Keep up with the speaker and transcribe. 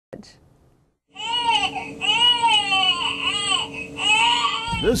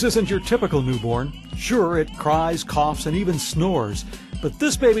This isn't your typical newborn. Sure, it cries, coughs, and even snores, but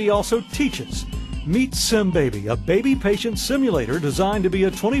this baby also teaches. Meet SimBaby, a baby patient simulator designed to be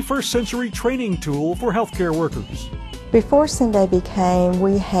a 21st century training tool for healthcare workers. Before SimBaby came,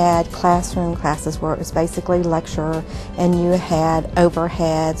 we had classroom classes where it was basically lecture and you had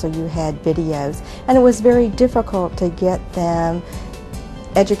overheads or you had videos, and it was very difficult to get them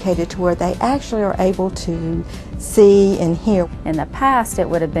educated to where they actually are able to see and hear. In the past, it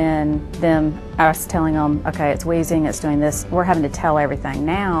would have been us telling them, okay, it's wheezing, it's doing this. We're having to tell everything.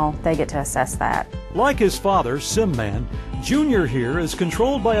 Now they get to assess that. Like his father, SimMan, Junior here is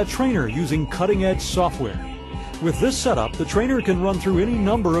controlled by a trainer using cutting-edge software. With this setup, the trainer can run through any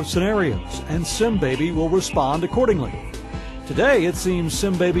number of scenarios, and SimBaby will respond accordingly. Today, it seems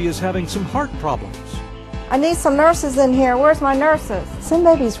SimBaby is having some heart problems. I need some nurses in here. Where's my nurses?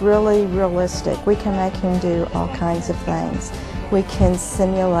 SimBaby's really realistic. We can make him do all kinds of things. We can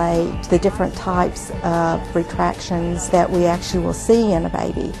simulate the different types of retractions that we actually will see in a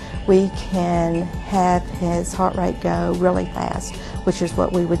baby. We can have his heart rate go really fast, which is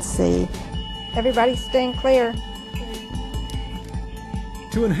what we would see. Everybody staying clear.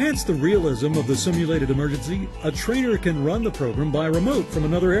 To enhance the realism of the simulated emergency, a trainer can run the program by remote from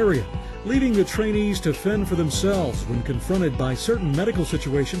another area, leaving the trainees to fend for themselves when confronted by certain medical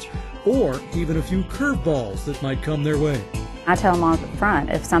situations or even a few curveballs that might come their way. I tell them up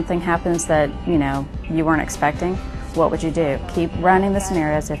front, if something happens that, you weren't expecting, what would you do? Keep running the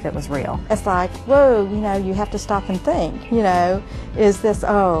scenario as if it was real. It's like, whoa, you have to stop and think, is this,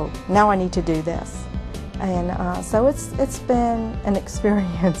 oh, now I need to do this. And so it's been an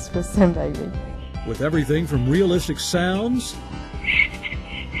experience with SimBaby. With everything from realistic sounds,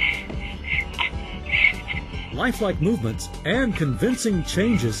 lifelike movements, and convincing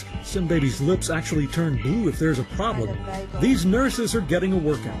changes, SimBaby's lips actually turn blue if there's a problem. These nurses are getting a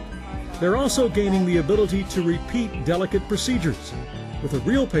workout. They're also gaining the ability to repeat delicate procedures. With a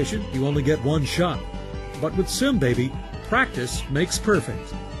real patient, you only get one shot. But with SimBaby, practice makes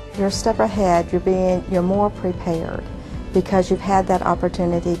perfect. You're a step ahead, you're more prepared because you've had that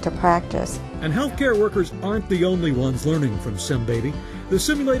opportunity to practice. And healthcare workers aren't the only ones learning from SimBaby. The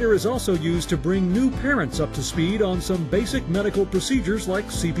simulator is also used to bring new parents up to speed on some basic medical procedures like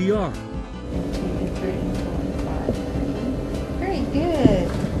CPR. 2, 3, 4, 5. Very good.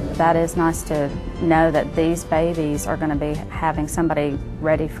 That is nice to know that these babies are going to be having somebody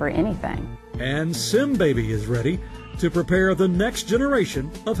ready for anything. And SimBaby is ready to prepare the next generation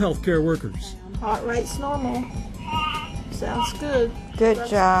of healthcare workers. Heart rate's normal. Sounds good. Good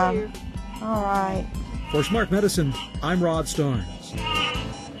job. All right. For Smart Medicine, I'm Rod Starn.